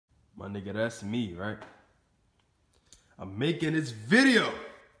My nigga, that's me, right? I'm making this video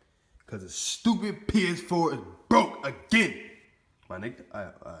because the stupid PS4 is broke again. My nigga,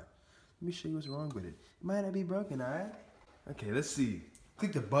 alright. Let me show you what's wrong with it. It might not be broken, alright? Okay, let's see.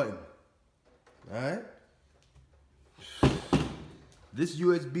 Click the button. Alright? This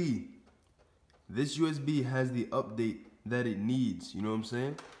USB has the update that it needs. You know what I'm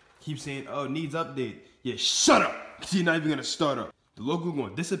saying? Keep saying, oh, it needs update. Yeah, shut up. Cause you're not even gonna start up. The logo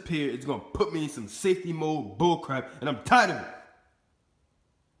gonna disappear. It's gonna put me in some safety mode bullcrap, and I'm tired of it.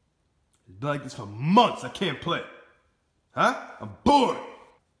 It's been like this for months. I can't play. Huh? I'm bored.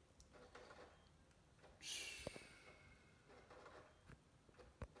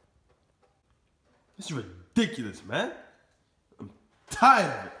 This is ridiculous, man. I'm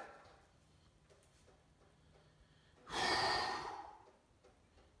tired of it.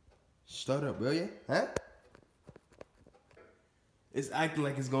 Start up, will ya? Huh? It's acting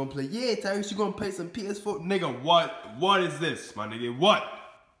like it's gonna play. Yeah, Tyrese, you gonna play some PS4? Nigga, what? What is this, my nigga? What?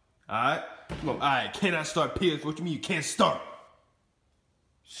 Alright? Alright, can I start PS4? What you mean you can't start?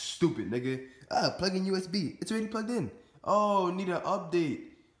 Stupid, nigga. Plug in USB. It's already plugged in. Oh, need an update.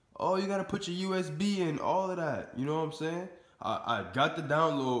 Oh, you gotta put your USB in, all of that. You know what I'm saying? I got the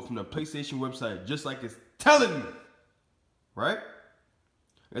download from the PlayStation website just like it's telling me. Right?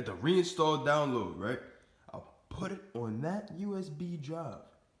 I got the reinstall download, right? I'll put it on that USB drive,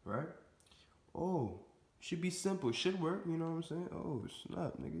 right? Oh, should be simple, should work, you know what I'm saying? Oh,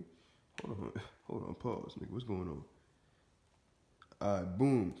 snap, nigga. Hold on, pause, nigga, what's going on? Alright,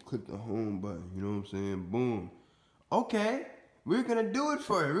 boom, click the home button, you know what I'm saying? Boom. Okay, we're gonna do it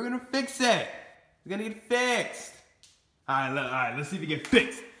for you. We're gonna fix that. It's gonna get fixed. Alright, let's see if it get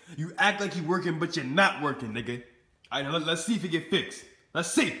fixed. You act like you're working, but you're not working, nigga. Alright, let's see if it get fixed. Let's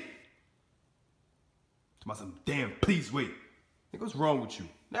see. It's about some damn, please wait. Nigga, what's wrong with you?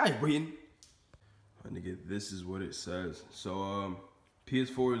 Now you're waiting. My nigga, this is what it says. So,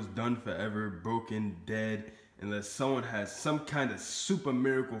 PS4 is done forever, broken, dead, unless someone has some kind of super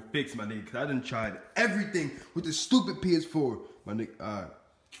miracle fix, my nigga, because I done tried everything with the stupid PS4. My nigga,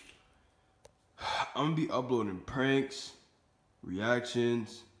 I'm gonna be uploading pranks,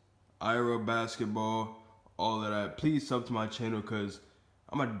 reactions, IRL basketball, all of that. Please sub to my channel, because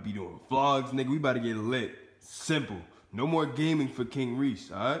I'm about to be doing vlogs, nigga. We about to get lit. Simple. No more gaming for King Reese,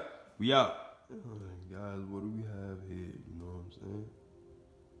 alright? We out. Guys, what do we have here? You know what I'm saying?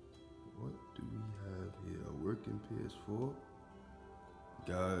 What do we have here? A working PS4?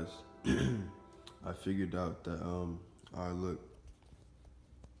 Guys, I figured out that, alright, look.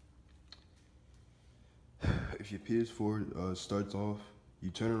 If your PS4 starts off, you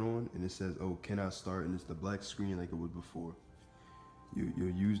turn it on, and it says, oh, cannot start, and it's the black screen like it was before. You'll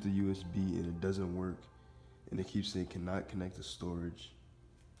use the USB and it doesn't work, and it keeps saying cannot connect to storage.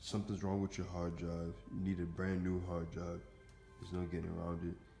 Something's wrong with your hard drive. You need a brand new hard drive. There's no getting around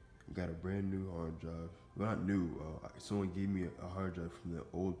it. I got a brand new hard drive. Well, not new. Someone gave me a hard drive from the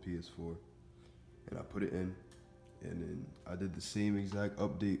old PS4, and I put it in, and then I did the same exact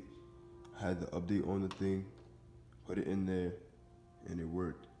update. I had the update on the thing, put it in there, and it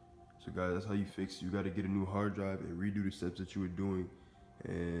worked. So guys, that's how you fix it. You gotta get a new hard drive and redo the steps that you were doing,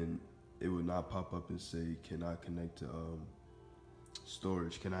 and it would not pop up and say cannot connect to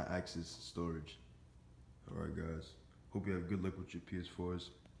storage, cannot access storage. Alright guys, hope you have good luck with your PS4s.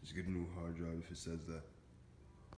 Just get a new hard drive if it says that.